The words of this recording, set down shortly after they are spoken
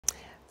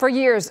For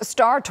years,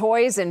 Star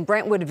Toys in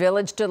Brentwood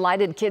Village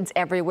delighted kids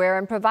everywhere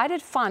and provided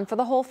fun for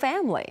the whole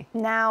family.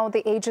 Now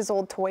the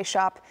ages-old toy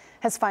shop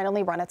has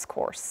finally run its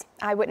course.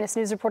 Eyewitness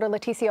News reporter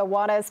Leticia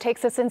Juarez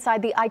takes us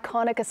inside the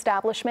iconic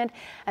establishment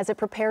as it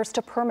prepares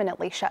to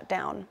permanently shut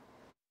down.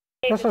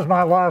 This is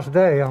my last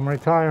day. I'm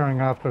retiring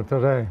after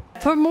today.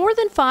 For more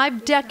than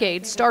 5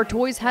 decades, Star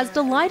Toys has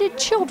delighted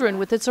children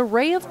with its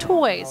array of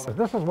toys.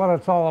 This is what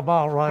it's all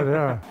about right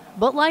here.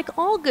 But like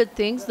all good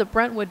things, the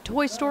Brentwood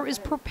Toy Store is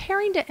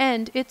preparing to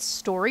end its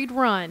storied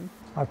run.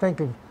 I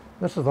think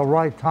this is the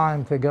right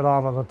time to get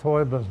out of the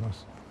toy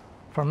business.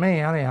 For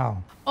me, anyhow.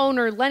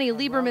 Owner Lenny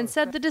Lieberman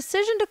said the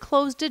decision to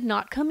close did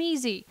not come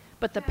easy,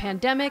 but the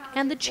pandemic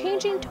and the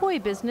changing toy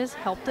business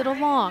helped it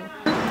along.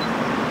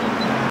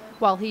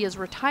 While he is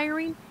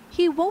retiring,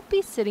 he won't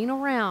be sitting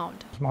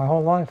around. My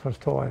whole life is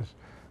toys.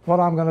 What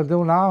I'm going to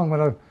do now, I'm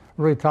going to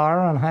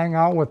retire and hang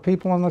out with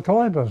people in the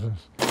toy business.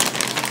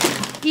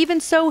 Even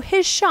so,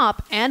 his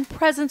shop and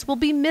presence will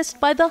be missed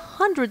by the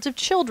hundreds of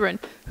children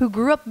who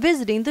grew up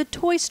visiting the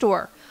toy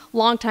store.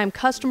 Longtime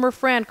customer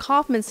Fran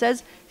Kaufman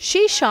says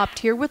she shopped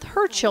here with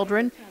her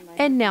children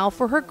and now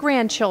for her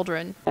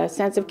grandchildren. A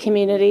sense of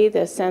community,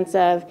 the sense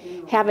of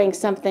having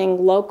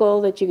something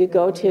local that you could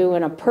go to,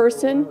 and a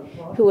person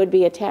who would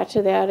be attached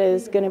to that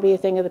is going to be a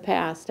thing of the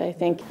past, I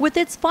think. With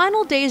its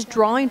final days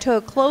drawing to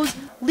a close,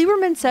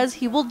 Lieberman says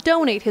he will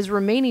donate his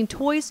remaining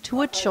toys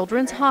to a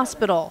children's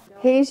hospital.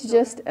 He's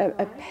just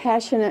a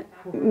passionate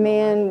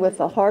man with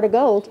a heart of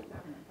gold.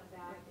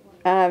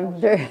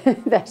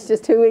 That's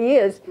just who he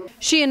is.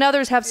 She and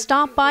others have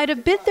stopped by to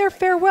bid their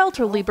farewell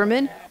to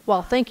Lieberman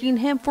while thanking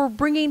him for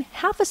bringing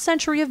half a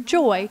century of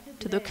joy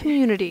to the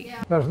community.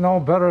 There's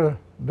no better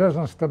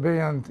business to be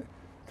in,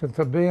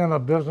 to be in a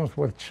business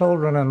with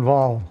children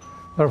involved.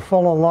 They're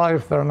full of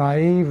life, they're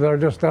naive, they're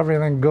just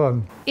everything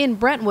good. In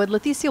Brentwood,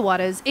 Leticia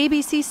Juarez,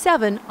 ABC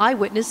 7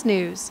 Eyewitness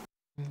News.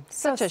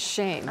 Such a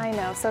shame. I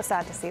know, so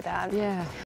sad to see that. Yeah.